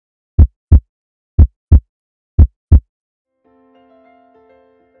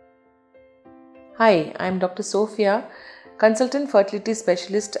Hi, I'm Dr. Sophia, Consultant Fertility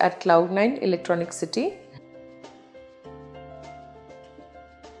Specialist at Cloudnine, Electronic City.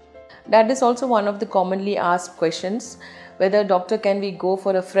 That is also one of the commonly asked questions, whether doctor can we go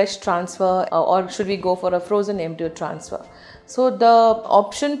for a fresh transfer or should we go for a frozen embryo transfer. So the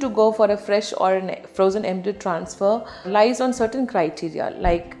option to go for a fresh or a frozen embryo transfer lies on certain criteria.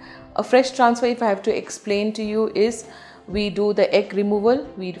 Like a fresh transfer, if I have to explain to you, is we do the egg removal,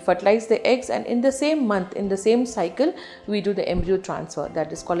 we fertilize the eggs, and in the same month, in the same cycle, we do the embryo transfer.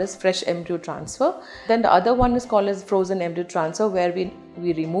 That is called as fresh embryo transfer. Then the other one is called as frozen embryo transfer, where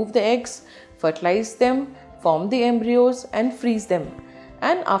we remove the eggs, fertilize them, form the embryos and freeze them.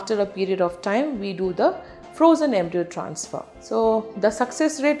 And after a period of time, we do the frozen embryo transfer. So the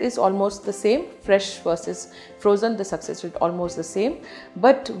success rate is almost the same, fresh versus frozen, the success rate almost the same.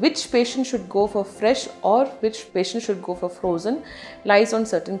 But which patient should go for fresh or which patient should go for frozen lies on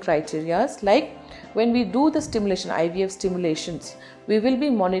certain criteria. Like when we do the stimulation, IVF stimulations, we will be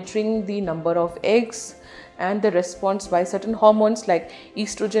monitoring the number of eggs and the response by certain hormones like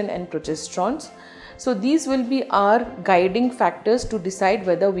estrogen and progesterones. So these will be our guiding factors to decide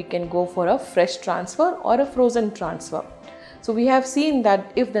whether we can go for a fresh transfer or a frozen transfer. So we have seen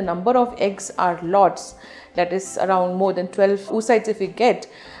that if the number of eggs are lots, that is around more than 12 oocytes if we get,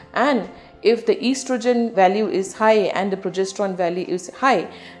 and if the estrogen value is high and the progesterone value is high,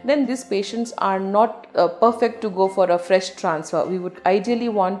 then these patients are not perfect to go for a fresh transfer. We would ideally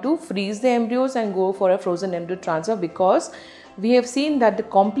want to freeze the embryos and go for a frozen embryo transfer, because we have seen that the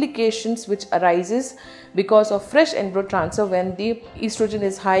complications which arises because of fresh embryo transfer when the estrogen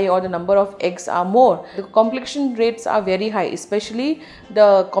is high or the number of eggs are more, the complication rates are very high, especially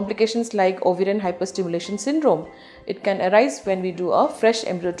the complications like ovarian hyperstimulation syndrome. It can arise when we do a fresh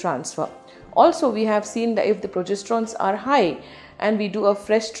embryo transfer. Also, we have seen that if the progesterones are high and we do a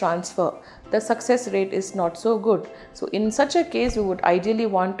fresh transfer, the success rate is not so good. So in such a case, we would ideally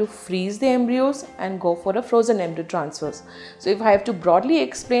want to freeze the embryos and go for a frozen embryo transfers. So if I have to broadly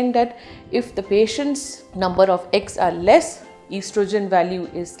explain that, if the patient's number of eggs are less, estrogen value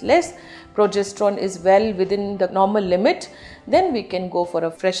is less, progesterone is well within the normal limit, then we can go for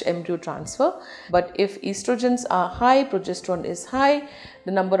a fresh embryo transfer. But if estrogens are high, progesterone is high,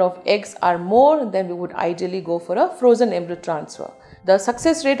 the number of eggs are more, then we would ideally go for a frozen embryo transfer. The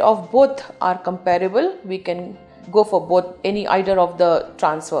success rate of both are comparable. We can go for both, either of the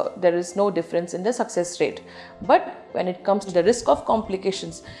transfer. There is no difference in the success rate. But when it comes to the risk of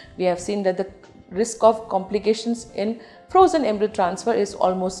complications, we have seen that the risk of complications in frozen embryo transfer is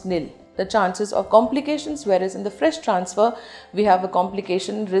almost nil. The chances of complications, whereas in the fresh transfer, we have a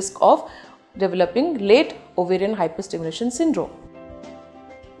complication risk of developing late ovarian hyperstimulation syndrome.